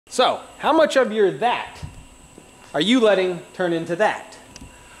So, how much of your that are you letting turn into that?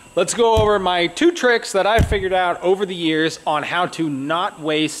 Let's go over my 2 tricks that I've figured out over the years on how to not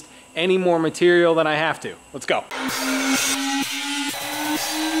waste any more material than I have to. Let's go.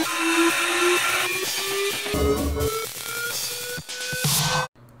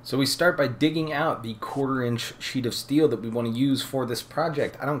 So we start by digging out the 1/4-inch sheet of steel that we want to use for this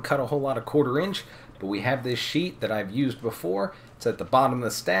project. I don't cut a whole lot of 1/4-inch, but we have this sheet that I've used before. It's at the bottom of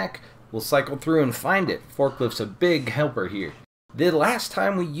the stack. We'll cycle through and find it. Forklift's a big helper here. The last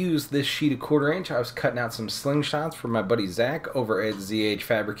time we used this sheet of 1/4-inch, I was cutting out some slingshots for my buddy Zach over at ZH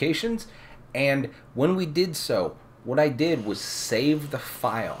Fabrications, and when we did so, what I did was save the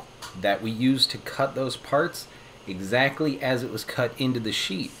file that we used to cut those parts exactly as it was cut into the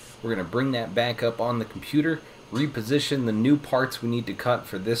sheet. We're going to bring that back up on the computer, reposition the new parts we need to cut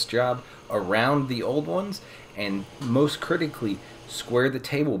for this job around the old ones, and most critically, square the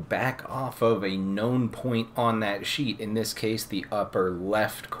table back off of a known point on that sheet, in this case the upper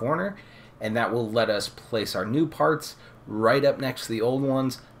left corner, and that will let us place our new parts right up next to the old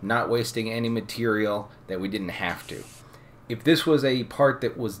ones, not wasting any material that we didn't have to. If this was a part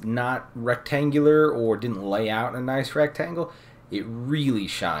that was not rectangular or didn't lay out in a nice rectangle, it really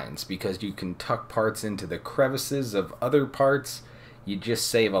shines because you can tuck parts into the crevices of other parts. You just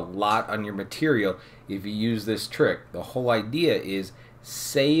save a lot on your material if you use this trick. The whole idea is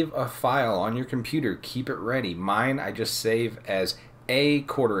save a file on your computer, keep it ready. Mine I just save as a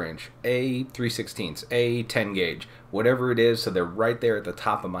 1/4-inch, a 3/16, a 10 gauge, whatever it is, so they're right there at the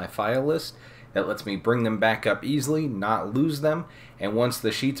top of my file list. That lets me bring them back up easily, not lose them, and once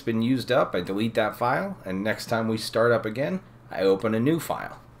the sheet's been used up, I delete that file, and next time we start up again, I open a new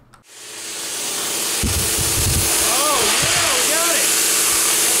file. Oh, yeah, we got it.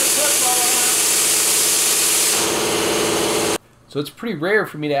 So it's pretty rare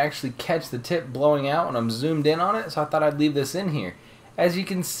for me to actually catch the tip blowing out when I'm zoomed in on it, so I thought I'd leave this in here. As you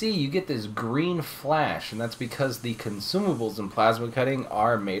can see, you get this green flash, and that's because the consumables in plasma cutting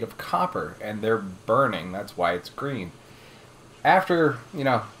are made of copper, and they're burning. That's why it's green. After,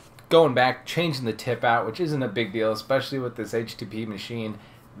 going back, changing the tip out, which isn't a big deal, especially with this HTP machine,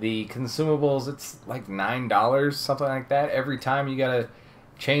 the consumables, it's like $9, something like that. Every time you gotta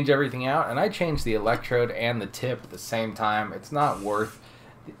change everything out, and I changed the electrode and the tip at the same time. It's not worth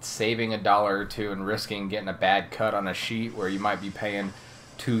saving $1 or $2 and risking getting a bad cut on a sheet where you might be paying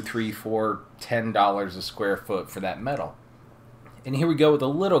 $2, $3, $4, $10 a square foot for that metal. And here we go with a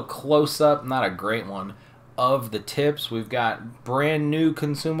little close-up, not a great one, of the tips. We've got brand new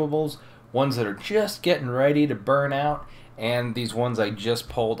consumables, ones that are just getting ready to burn out, and these ones I just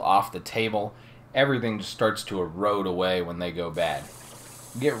pulled off the table. Everything just starts to erode away when they go bad.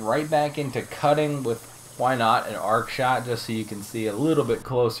 Get right back into cutting with, why not, an arc shot, just so you can see a little bit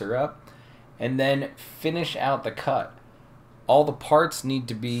closer up, and then finish out the cut. All the parts need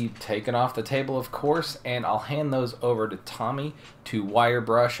to be taken off the table, of course, and I'll hand those over to Tommy to wire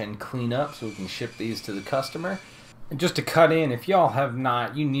brush and clean up so we can ship these to the customer. And just to cut in, if y'all have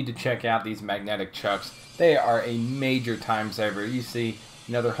not, you need to check out these magnetic chucks. They are a major time saver. You see,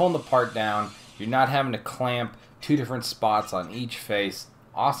 they're holding the part down. You're not having to clamp 2 different spots on each face.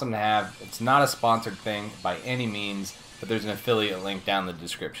 Awesome to have. It's not a sponsored thing by any means, but there's an affiliate link down in the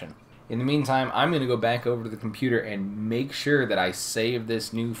description. In the meantime, I'm going to go back over to the computer and make sure that I save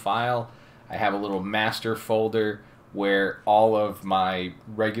this new file. I have a little master folder where all of my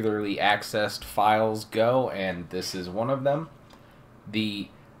regularly accessed files go, and this is one of them. The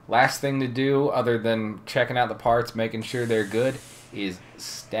last thing to do, other than checking out the parts, making sure they're good, is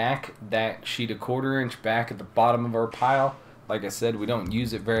stack that sheet of 1/4-inch back at the bottom of our pile. Like I said, we don't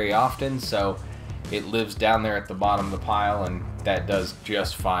use it very often, so it lives down there at the bottom of the pile, and that does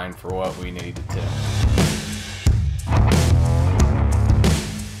just fine for what we need it to.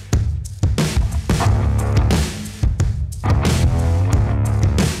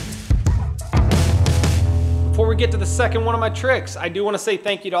 Before we get to the second one of my tricks, I do want to say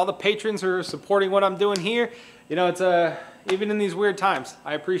thank you to all the patrons who are supporting what I'm doing here. It's even in these weird times.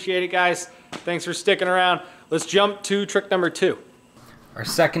 I appreciate it, guys. Thanks for sticking around. Let's jump to trick number 2. Our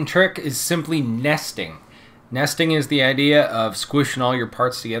second trick is simply nesting. Nesting is the idea of squishing all your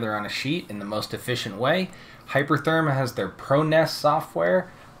parts together on a sheet in the most efficient way. Hypertherm has their ProNest software.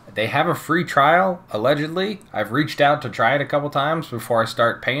 They have a free trial, allegedly. I've reached out to try it a couple times before I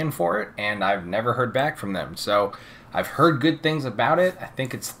start paying for it, and I've never heard back from them. So I've heard good things about it. I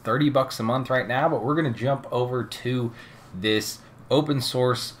think it's $30 a month right now, but we're going to jump over to this open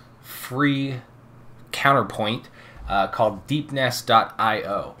source free counterpoint called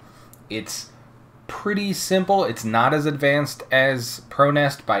deepnest.io. It's pretty simple. It's not as advanced as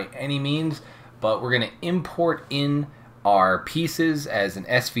ProNest by any means, but we're going to import in our pieces as an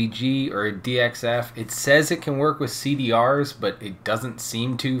SVG or a DXF. It says it can work with CDRs, but it doesn't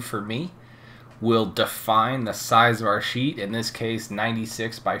seem to for me. We'll define the size of our sheet, in this case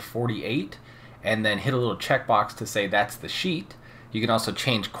 96 by 48, and then hit a little checkbox to say that's the sheet. You can also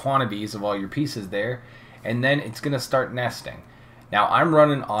change quantities of all your pieces there, and then it's going to start nesting. Now I'm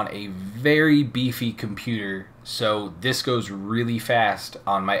running on a very beefy computer, so this goes really fast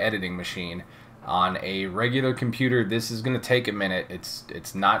on my editing machine. On a regular computer, this is going to take a minute.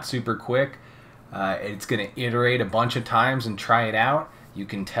 It's not super quick. It's going to iterate a bunch of times and try it out. You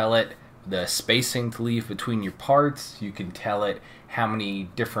can tell it the spacing to leave between your parts. You can tell it how many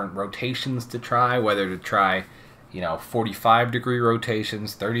different rotations to try, whether to try, 45-degree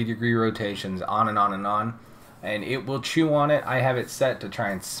rotations, 30-degree rotations, on and on and on. And it will chew on it. I have it set to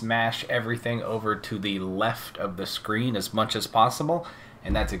try and smash everything over to the left of the screen as much as possible.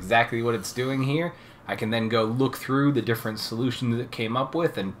 And that's exactly what it's doing here. I can then go look through the different solutions it came up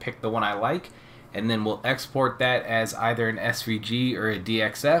with and pick the one I like. And then we'll export that as either an SVG or a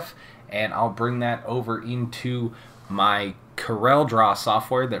DXF. And I'll bring that over into my CorelDRAW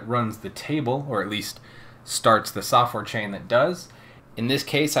software that runs the table, or at least starts the software chain that does. In this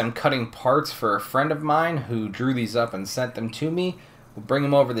case, I'm cutting parts for a friend of mine who drew these up and sent them to me. We'll bring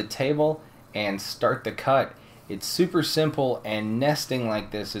them over the table and start the cut. It's super simple, and nesting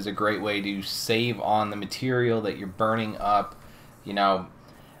like this is a great way to save on the material that you're burning up.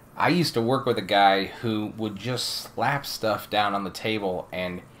 I used to work with a guy who would just slap stuff down on the table,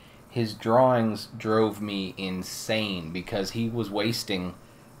 and his drawings drove me insane because he was wasting,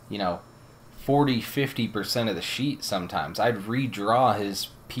 40-50% of the sheet sometimes. I'd redraw his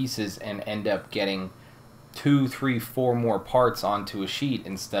pieces and end up getting 2, 3, 4 more parts onto a sheet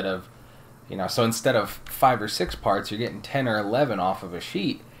instead of, so instead of 5 or 6 parts, you're getting 10 or 11 off of a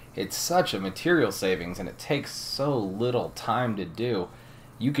sheet. It's such a material savings, and it takes so little time to do.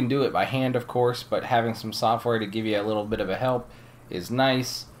 You can do it by hand, of course, but having some software to give you a little bit of a help is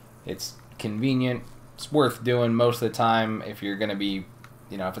nice. It's convenient. It's worth doing most of the time. If you're going to be,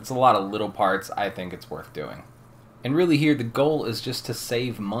 if it's a lot of little parts, I think it's worth doing. And really here, the goal is just to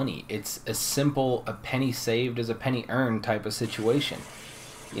save money. It's as simple a penny saved as a penny earned type of situation.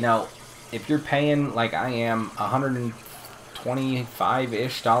 If you're paying, like I am,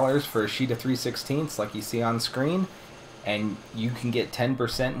 $125-ish for a sheet of 3/16 like you see on screen, and you can get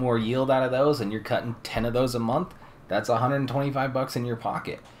 10% more yield out of those, and you're cutting 10 of those a month, that's $125 in your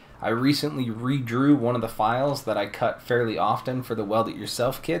pocket. I recently redrew one of the files that I cut fairly often for the Weld It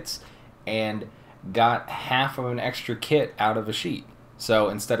Yourself kits, and got half of an extra kit out of a sheet. So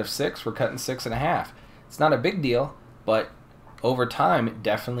instead of 6, we're cutting 6.5. It's not a big deal, but over time it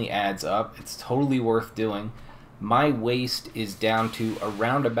definitely adds up. It's totally worth doing. My waste is down to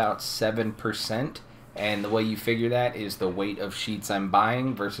around about 7%, and the way you figure that is the weight of sheets I'm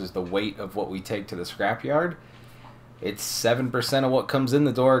buying versus the weight of what we take to the scrapyard. It's 7% of what comes in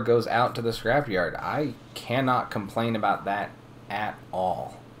the door goes out to the scrapyard. I cannot complain about that at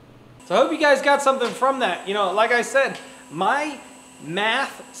all. So I hope you guys got something from that. Like I said, my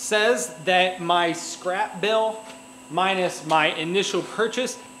math says that my scrap bill minus my initial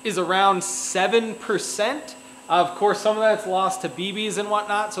purchase is around 7%. Of course, some of that's lost to BBs and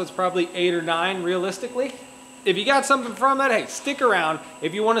whatnot, so it's probably 8 or 9 realistically. If you got something from that, hey, stick around.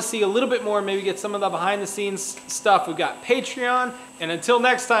 If you want to see a little bit more, maybe get some of the behind the scenes stuff, we've got Patreon. And until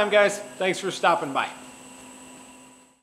next time, guys, thanks for stopping by.